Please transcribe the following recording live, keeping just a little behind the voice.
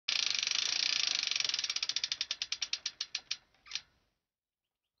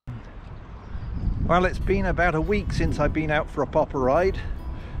Well, it's been about a week since I've been out for a proper ride.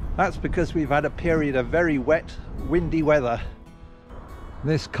 That's because we've had a period of very wet, windy weather.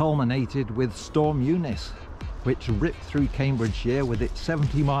 This culminated with Storm Eunice, which ripped through Cambridgeshire with its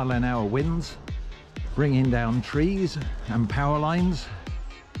 70-mile-an-hour winds, bringing down trees and power lines.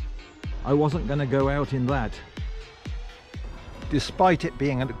 I wasn't going to go out in that, despite it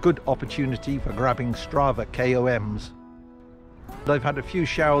being a good opportunity for grabbing Strava KOMs. I've had a few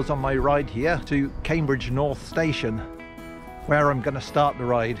showers on my ride here to Cambridge North Station, where I'm going to start the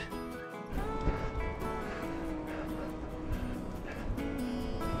ride.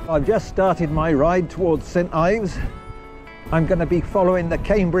 I've just started my ride towards St Ives. I'm going to be following the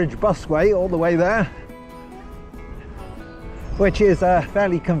Cambridge busway all the way there, which is a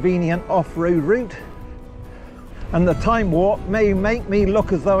fairly convenient off-road route. And the time warp may make me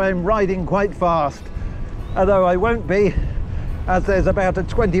look as though I'm riding quite fast, although I won't be, as there's about a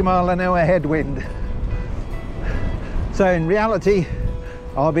 20-mile-an-hour headwind. So in reality,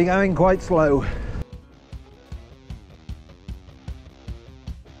 I'll be going quite slow.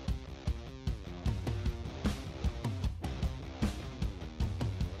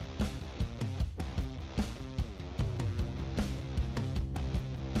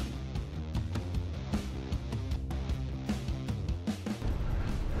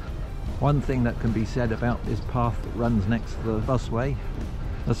 One thing that can be said about this path that runs next to the busway,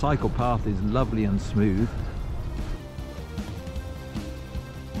 the cycle path is lovely and smooth.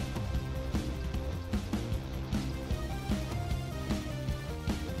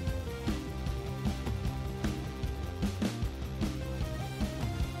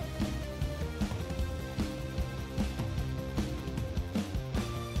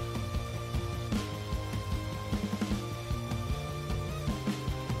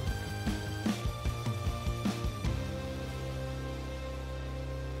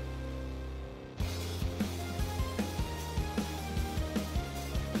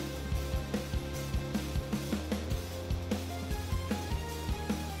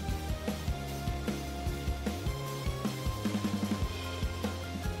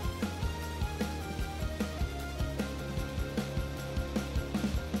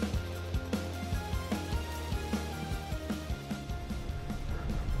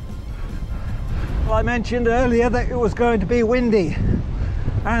 I mentioned earlier that it was going to be windy,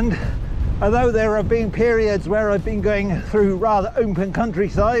 and although there have been periods where I've been going through rather open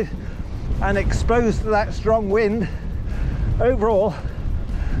countryside and exposed to that strong wind, overall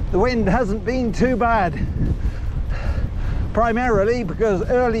the wind hasn't been too bad, primarily because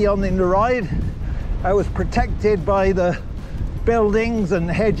early on in the ride I was protected by the buildings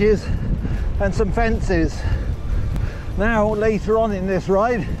and hedges and some fences. Now later on in this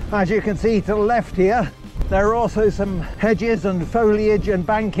ride, as you can see to the left here, there are also some hedges and foliage and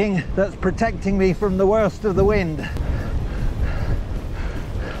banking that's protecting me from the worst of the wind.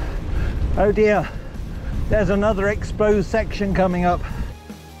 Oh dear, there's another exposed section coming up.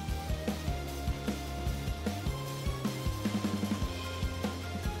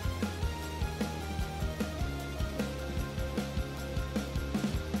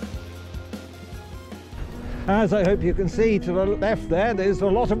 As I hope you can see to the left there, there's a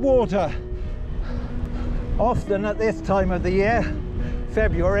lot of water. Often at this time of the year,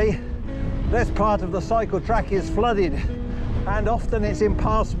 February, this part of the cycle track is flooded, and often it's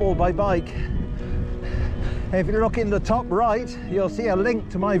impassable by bike. If you look in the top right, you'll see a link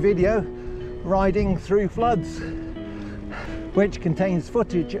to my video, Riding Through Floods, which contains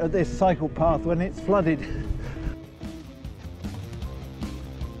footage of this cycle path when it's flooded.